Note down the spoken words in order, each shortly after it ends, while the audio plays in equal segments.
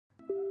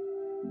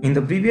In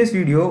the previous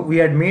video, we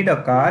had made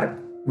a car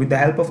with the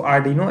help of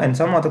Arduino and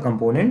some other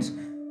components.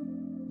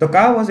 The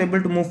car was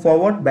able to move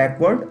forward,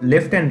 backward,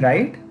 left and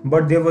right,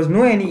 but there was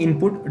no any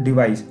input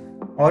device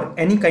or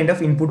any kind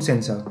of input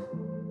sensor.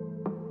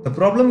 The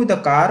problem with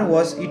the car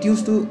was it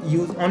used to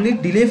use only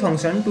delay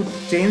function to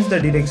change the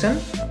direction,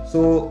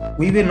 so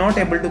we were not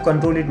able to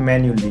control it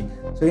manually.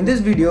 So in this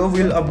video,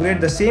 we'll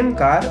upgrade the same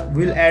car,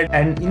 we'll add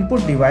an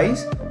input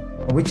device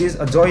which is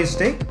a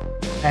joystick,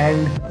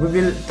 and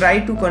we will try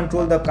to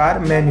control the car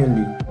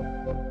manually.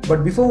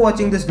 But before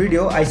watching this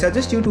video, I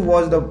suggest you to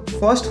watch the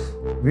first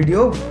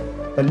video.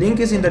 The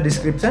link is in the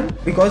description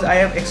because I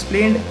have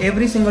explained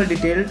every single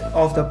detail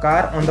of the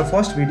car on the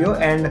first video,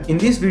 and in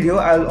this video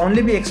I will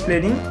only be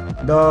explaining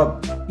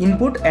the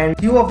input and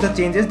few of the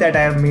changes that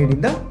I have made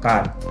in the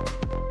car.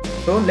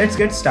 So let's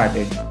get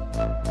started.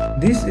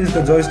 This is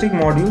the joystick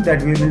module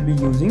that we will be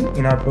using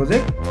in our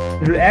project.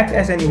 It will act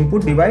as an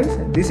input device.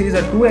 This is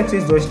a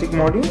 2-axis joystick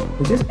module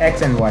which is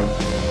X and Y.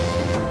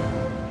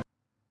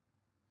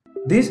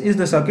 This is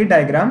the circuit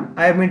diagram.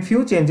 I have made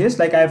few changes,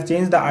 like I have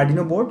changed the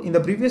Arduino board. In the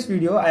previous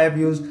video I have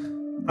used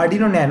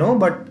Arduino Nano,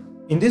 but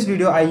in this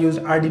video I used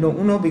Arduino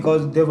Uno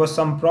because there was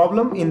some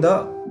problem in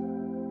the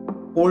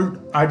old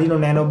Arduino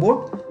Nano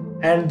board.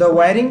 And the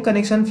wiring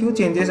connection, few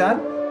changes are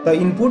the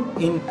input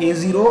in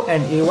A0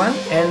 and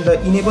A1, and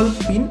the enable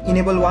pin,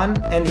 enable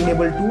 1 and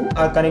enable 2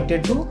 are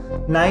connected to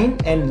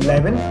 9 and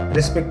 11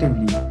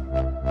 respectively.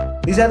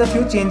 These are the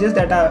few changes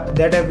that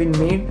have been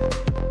made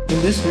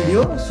in this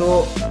video.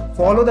 So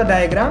follow the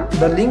diagram.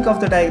 The link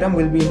of the diagram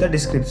will be in the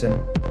description.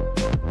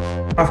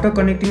 After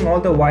connecting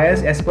all the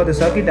wires as per the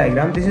circuit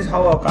diagram, this is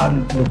how our car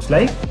looks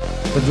like.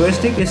 The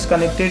joystick is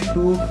connected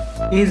to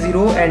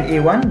A0 and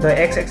A1. The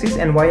x-axis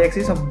and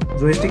y-axis of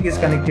joystick is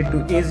connected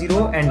to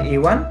A0 and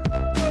A1.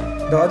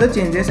 The other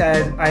changes,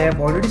 as I have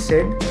already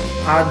said,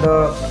 are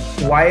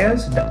the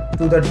wires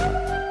to the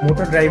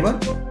motor driver.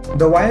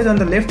 The wires on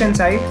the left hand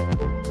side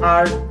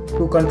are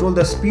to control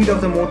the speed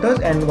of the motors,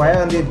 and wires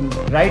on the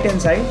right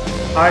hand side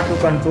are to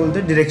control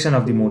the direction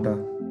of the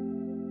motor.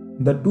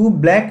 The two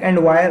black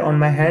and wire on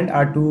my hand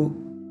are to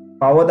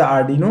power the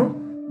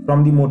Arduino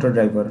from the motor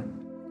driver.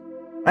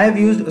 I have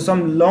used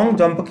some long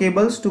jumper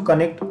cables to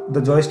connect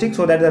the joystick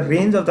so that the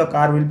range of the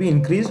car will be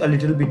increased a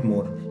little bit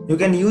more. You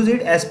can use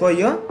it as per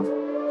your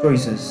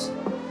choices.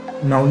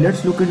 Now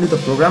let's look into the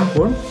program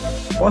code.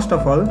 First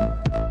of all,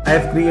 I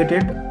have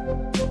created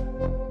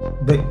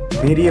the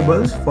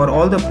variables for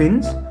all the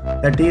pins,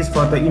 that is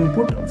for the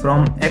input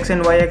from X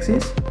and Y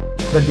axis,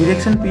 the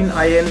direction pin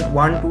IN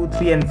 1, 2,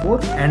 3 and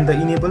 4, and the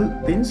enable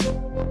pins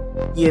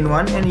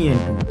EN1 and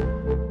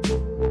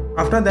EN2.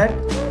 After that,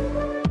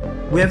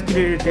 we have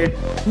created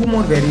two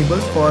more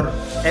variables for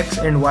X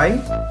and Y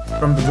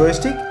from the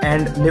joystick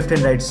and left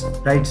and right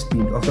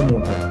speed of the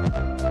motor.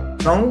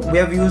 Now we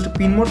have used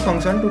pin mode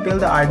function to tell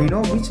the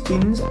Arduino which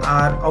pins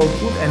are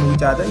output and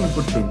which are the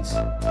input pins.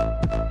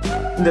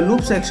 In the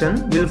loop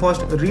section, we will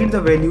first read the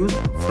values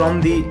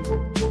from the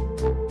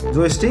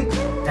joystick,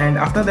 and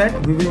after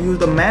that we will use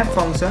the map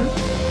function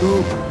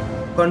to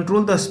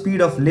control the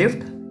speed of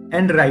left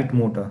and right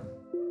motor.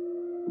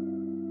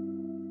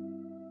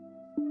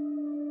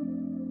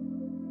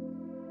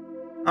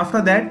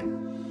 After that,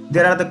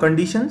 there are the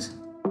conditions.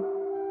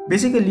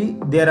 Basically,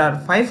 there are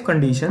 5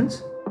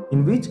 conditions,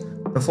 in which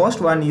the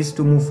first one is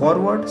to move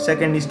forward,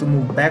 second is to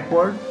move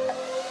backward,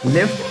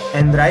 left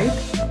and right,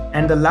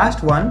 and the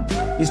last one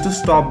is to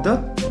stop the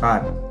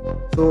car.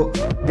 So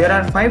there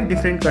are 5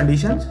 different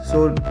conditions.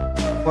 So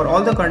for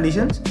all the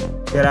conditions,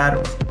 there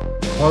are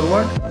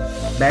forward,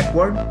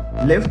 backward,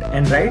 left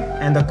and right,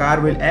 and the car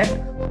will act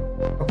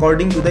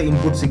according to the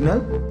input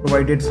signal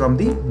provided from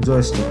the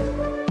joystick.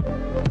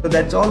 So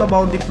that's all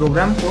about the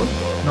program code.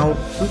 Now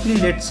quickly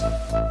let's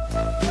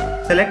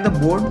select the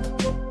board,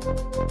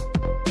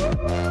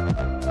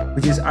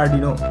 which is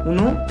Arduino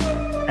Uno,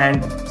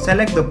 and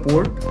select the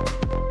port.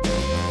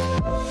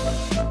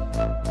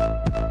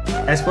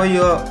 As per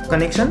your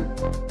connection,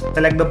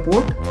 select the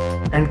port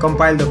and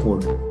compile the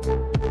code.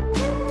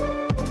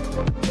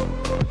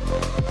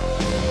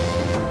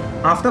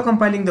 After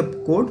compiling the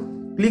code,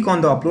 click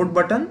on the upload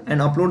button and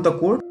upload the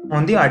code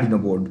on the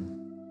Arduino board.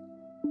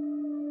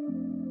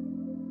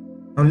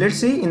 Now let's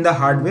see in the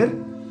hardware.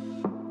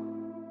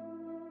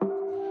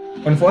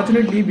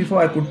 Unfortunately,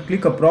 before I could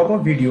click a proper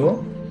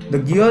video, the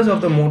gears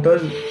of the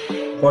motors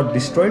got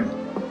destroyed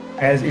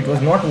as it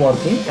was not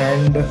working,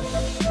 and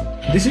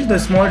this is the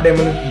small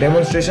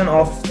demonstration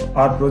of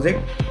our project.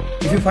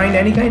 If you find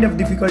any kind of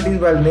difficulties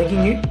while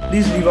making it,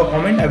 please leave a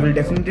comment. I will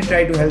definitely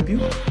try to help you.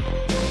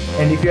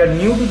 And if you are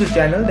new to the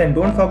channel, then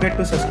don't forget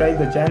to subscribe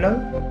the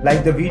channel,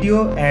 like the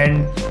video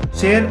and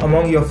share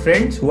among your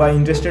friends who are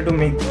interested to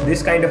make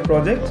this kind of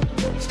project.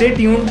 Stay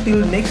tuned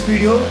till next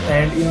video,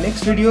 and in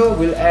next video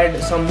we'll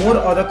add some more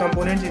other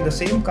components in the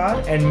same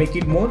car and make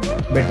it more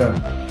better.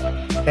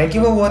 Thank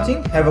you for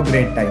watching. Have a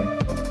great time.